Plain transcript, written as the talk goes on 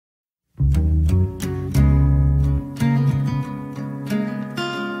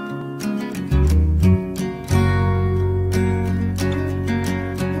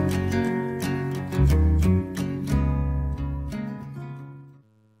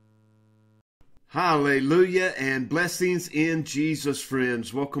Hallelujah and blessings in Jesus,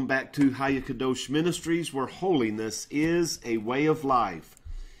 friends. Welcome back to Haya Kadosh Ministries, where holiness is a way of life.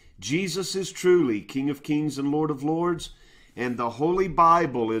 Jesus is truly King of Kings and Lord of Lords, and the Holy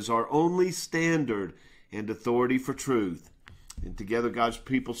Bible is our only standard and authority for truth. And together God's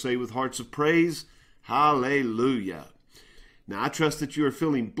people say with hearts of praise, Hallelujah. Now I trust that you are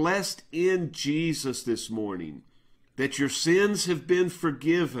feeling blessed in Jesus this morning, that your sins have been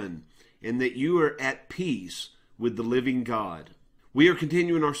forgiven, and that you are at peace with the living God. We are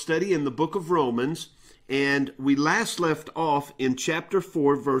continuing our study in the book of Romans, and we last left off in chapter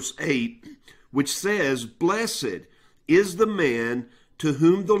 4, verse 8, which says, "Blessed is the man to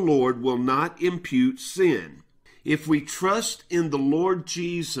whom the Lord will not impute sin." If we trust in the Lord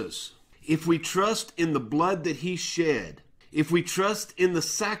Jesus, if we trust in the blood that He shed, if we trust in the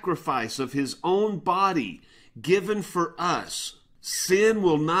sacrifice of His own body given for us, sin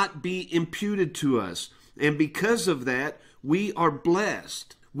will not be imputed to us. And because of that, we are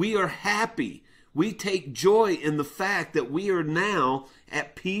blessed. We are happy. We take joy in the fact that we are now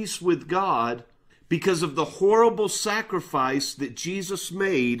at peace with God because of the horrible sacrifice that Jesus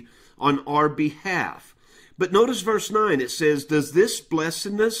made on our behalf. But notice verse 9, it says, "Does this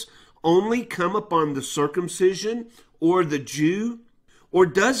blessedness only come upon the circumcision or the Jew? Or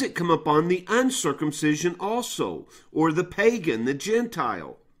does it come upon the uncircumcision also, or the pagan, the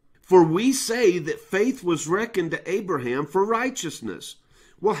Gentile? For we say that faith was reckoned to Abraham for righteousness."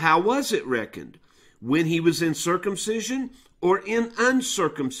 Well, how was it reckoned? When he was in circumcision or in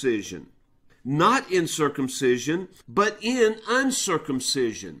uncircumcision? Not in circumcision, but in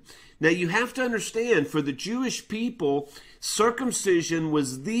uncircumcision. Now you have to understand, for the Jewish people, circumcision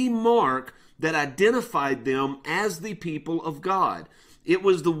was the mark that identified them as the people of God. It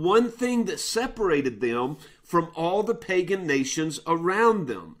was the one thing that separated them from all the pagan nations around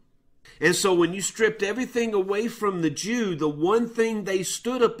them. And so when you stripped everything away from the Jew, the one thing they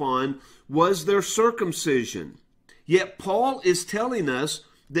stood upon was their circumcision. Yet Paul is telling us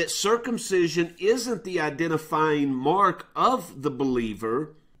that circumcision isn't the identifying mark of the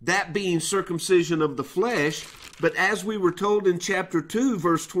believer, that being circumcision of the flesh, but as we were told in chapter 2,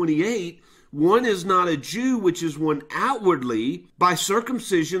 verse 28, one is not a Jew, which is one outwardly by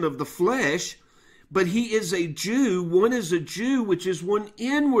circumcision of the flesh, but he is a Jew. One is a Jew, which is one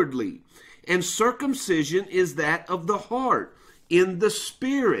inwardly. And circumcision is that of the heart, in the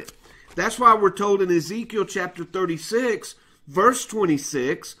spirit. That's why we're told in Ezekiel chapter 36, verse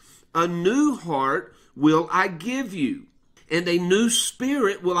 26, "A new heart will I give you, and a new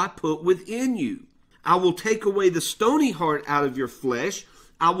spirit will I put within you. I will take away the stony heart out of your flesh.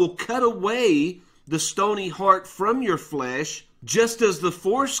 I will cut away the stony heart from your flesh, just as the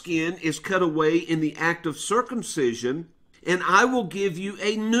foreskin is cut away in the act of circumcision, and I will give you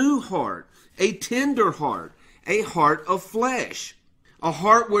a new heart, a tender heart, a heart of flesh, a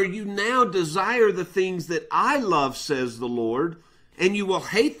heart where you now desire the things that I love, says the Lord, and you will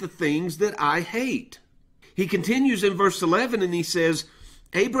hate the things that I hate." He continues in verse 11 and he says,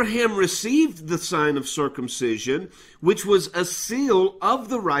 "Abraham received the sign of circumcision, which was a seal of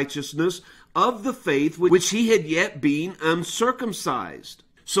the righteousness of the faith which he had yet been uncircumcised."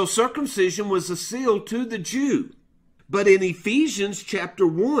 So circumcision was a seal to the Jew. But in Ephesians chapter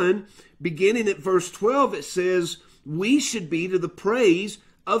 1, beginning at verse 12, it says, "We should be to the praise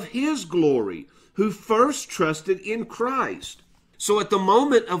of His glory, who first trusted in Christ." So at the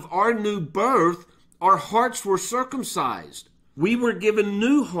moment of our new birth, our hearts were circumcised. We were given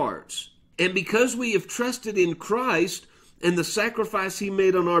new hearts. And because we have trusted in Christ and the sacrifice He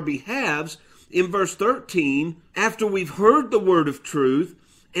made on our behalves, in verse 13, after we've heard the word of truth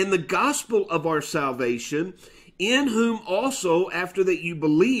and the gospel of our salvation, "In whom also, after that you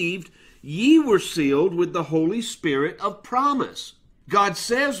believed, ye were sealed with the Holy Spirit of promise." God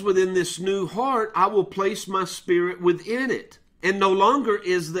says within this new heart, I will place my spirit within it. And no longer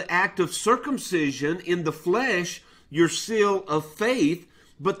is the act of circumcision in the flesh your seal of faith,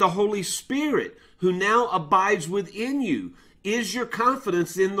 but the Holy Spirit, who now abides within you, is your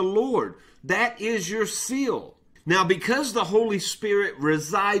confidence in the Lord. That is your seal. Now, because the Holy Spirit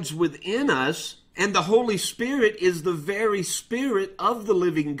resides within us, and the Holy Spirit is the very Spirit of the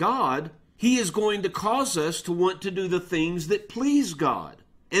living God, He is going to cause us to want to do the things that please God,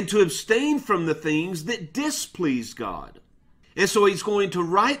 and to abstain from the things that displease God. And so He's going to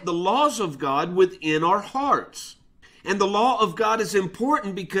write the laws of God within our hearts. And the law of God is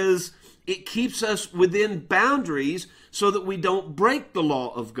important because it keeps us within boundaries so that we don't break the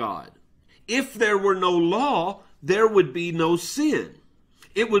law of God. If there were no law, there would be no sin.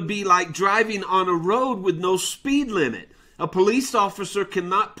 It would be like driving on a road with no speed limit. A police officer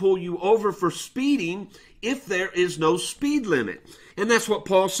cannot pull you over for speeding if there is no speed limit. And that's what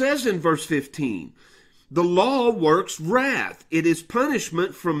Paul says in verse 15. The law works wrath. It is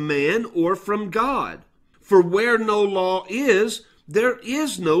punishment from man or from God. For where no law is, there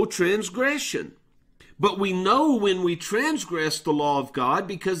is no transgression. But we know when we transgress the law of God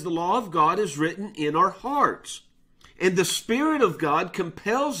because the law of God is written in our hearts. And the Spirit of God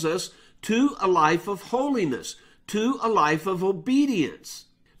compels us to a life of holiness, to a life of obedience.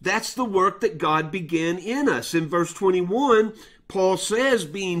 That's the work that God began in us. In verse 21, Paul says,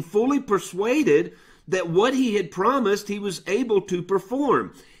 being fully persuaded that what he had promised he was able to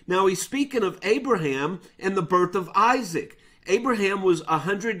perform. Now he's speaking of Abraham and the birth of Isaac. Abraham was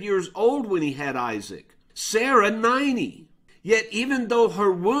 100 years old when he had Isaac. Sarah, 90. Yet even though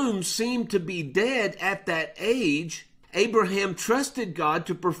her womb seemed to be dead at that age, Abraham trusted God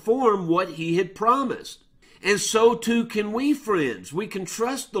to perform what he had promised. And so too can we, friends. We can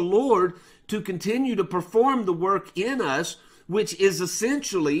trust the Lord to continue to perform the work in us, which is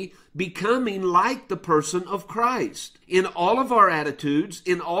essentially becoming like the person of Christ. In all of our attitudes,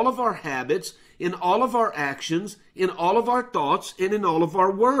 in all of our habits, in all of our actions, in all of our thoughts, and in all of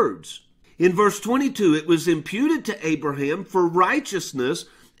our words. In verse 22, it was imputed to Abraham for righteousness,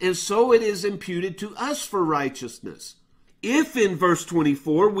 and so it is imputed to us for righteousness. If in verse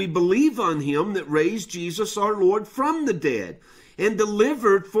 24 we believe on him that raised Jesus our Lord from the dead and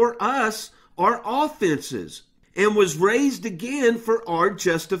delivered for us our offenses and was raised again for our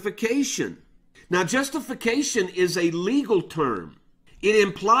justification. Now, justification is a legal term. It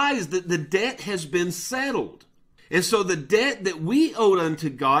implies that the debt has been settled. And so the debt that we owed unto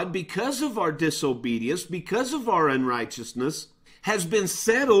God because of our disobedience, because of our unrighteousness, has been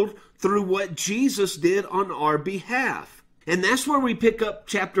settled through what Jesus did on our behalf. And that's where we pick up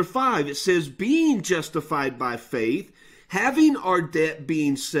chapter 5. It says, being justified by faith, having our debt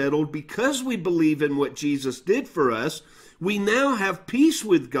being settled because we believe in what Jesus did for us, we now have peace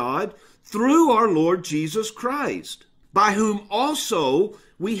with God through our Lord Jesus Christ, by whom also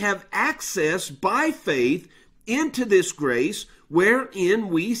we have access by faith into this grace wherein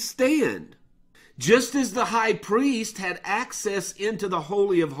we stand. Just as the high priest had access into the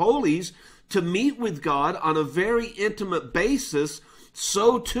Holy of Holies to meet with God on a very intimate basis,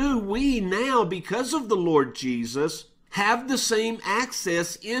 so too we now, because of the Lord Jesus, have the same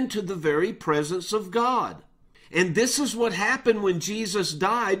access into the very presence of God. And this is what happened when Jesus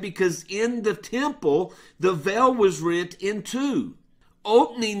died, because in the temple, the veil was rent in two,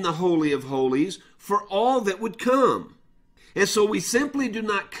 opening the Holy of Holies for all that would come. And so we simply do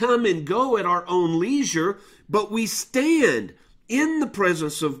not come and go at our own leisure, but we stand in the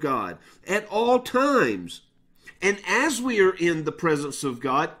presence of God at all times. And as we are in the presence of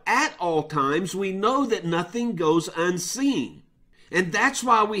God at all times, we know that nothing goes unseen. And that's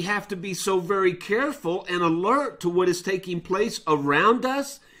why we have to be so very careful and alert to what is taking place around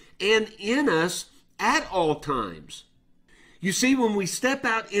us and in us at all times. You see, when we step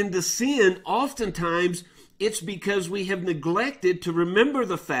out into sin, oftentimes it's because we have neglected to remember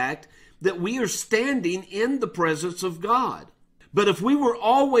the fact that we are standing in the presence of God. But if we were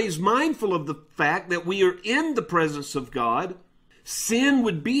always mindful of the fact that we are in the presence of God, sin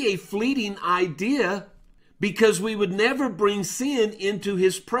would be a fleeting idea, because we would never bring sin into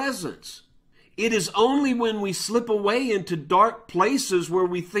his presence. It is only when we slip away into dark places where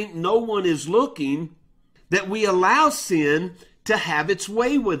we think no one is looking that we allow sin to have its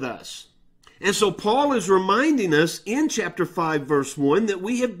way with us. And so Paul is reminding us in chapter 5, verse 1, that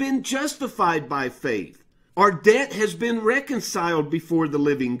we have been justified by faith. Our debt has been reconciled before the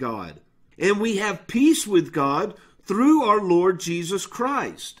living God, and we have peace with God through our Lord Jesus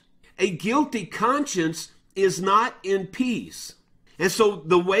Christ. A guilty conscience is not in peace. And so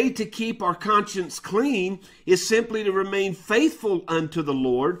the way to keep our conscience clean is simply to remain faithful unto the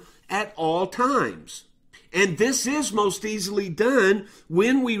Lord at all times. And this is most easily done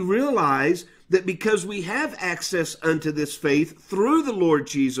when we realize that because we have access unto this faith through the Lord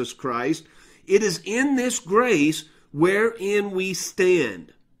Jesus Christ, it is in this grace wherein we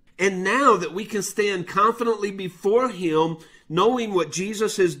stand. And now that we can stand confidently before him, knowing what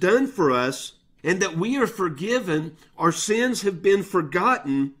Jesus has done for us, and that we are forgiven, our sins have been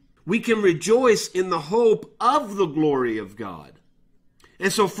forgotten, we can rejoice in the hope of the glory of God.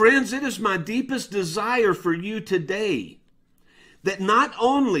 And so, friends, it is my deepest desire for you today that not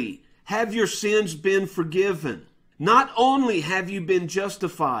only have your sins been forgiven, not only have you been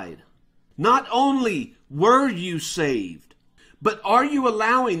justified, not only were you saved, but are you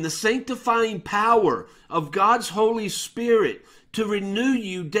allowing the sanctifying power of God's Holy Spirit to renew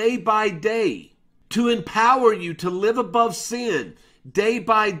you day by day, to empower you to live above sin day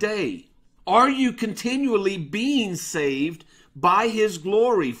by day? Are you continually being saved by His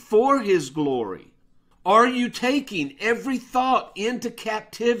glory, for His glory? Are you taking every thought into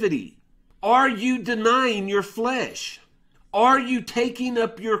captivity? Are you denying your flesh? Are you taking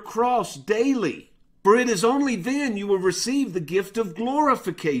up your cross daily? For it is only then you will receive the gift of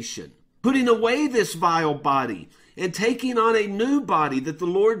glorification, putting away this vile body and taking on a new body that the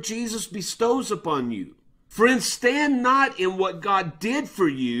Lord Jesus bestows upon you. Friends, stand not in what God did for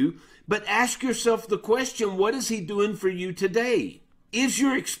you, but ask yourself the question, what is He doing for you today? Is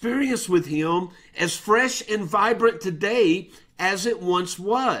your experience with Him as fresh and vibrant today as it once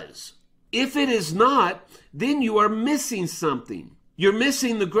was? If it is not, then you are missing something. You're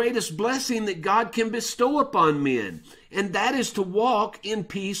missing the greatest blessing that God can bestow upon men, and that is to walk in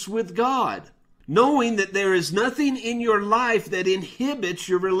peace with God, knowing that there is nothing in your life that inhibits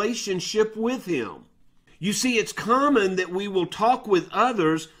your relationship with Him. You see, it's common that we will talk with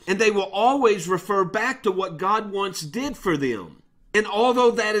others and they will always refer back to what God once did for them. And although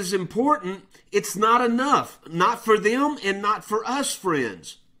that is important, it's not enough. Not for them and not for us,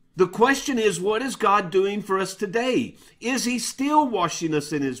 friends. The question is, what is God doing for us today? Is He still washing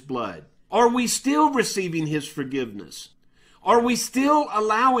us in His blood? Are we still receiving His forgiveness? Are we still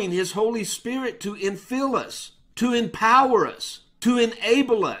allowing His Holy Spirit to infill us, to empower us, to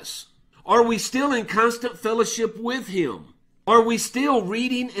enable us? Are we still in constant fellowship with Him? Are we still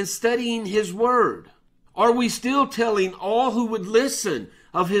reading and studying His Word? Are we still telling all who would listen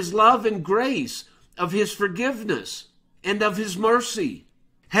of His love and grace, of His forgiveness, and of His mercy?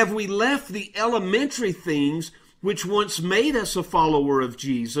 Have we left the elementary things which once made us a follower of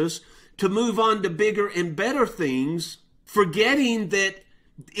Jesus to move on to bigger and better things, forgetting that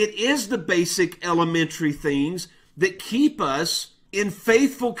it is the basic elementary things that keep us in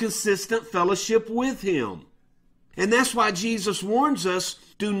faithful, consistent fellowship with Him? And that's why Jesus warns us,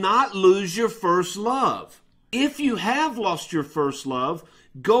 do not lose your first love. If you have lost your first love,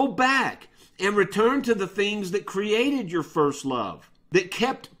 go back and return to the things that created your first love, that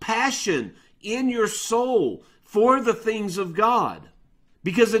kept passion in your soul for the things of God.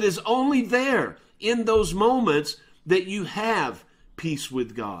 Because it is only there, in those moments, that you have peace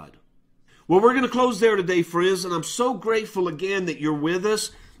with God. Well, we're going to close there today, friends, and I'm so grateful again that you're with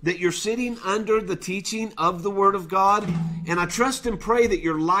us, that you're sitting under the teaching of the Word of God, and I trust and pray that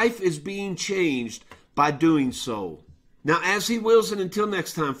your life is being changed by doing so. Now, as He wills, and until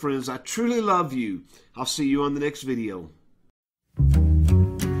next time, friends, I truly love you. I'll see you on the next video.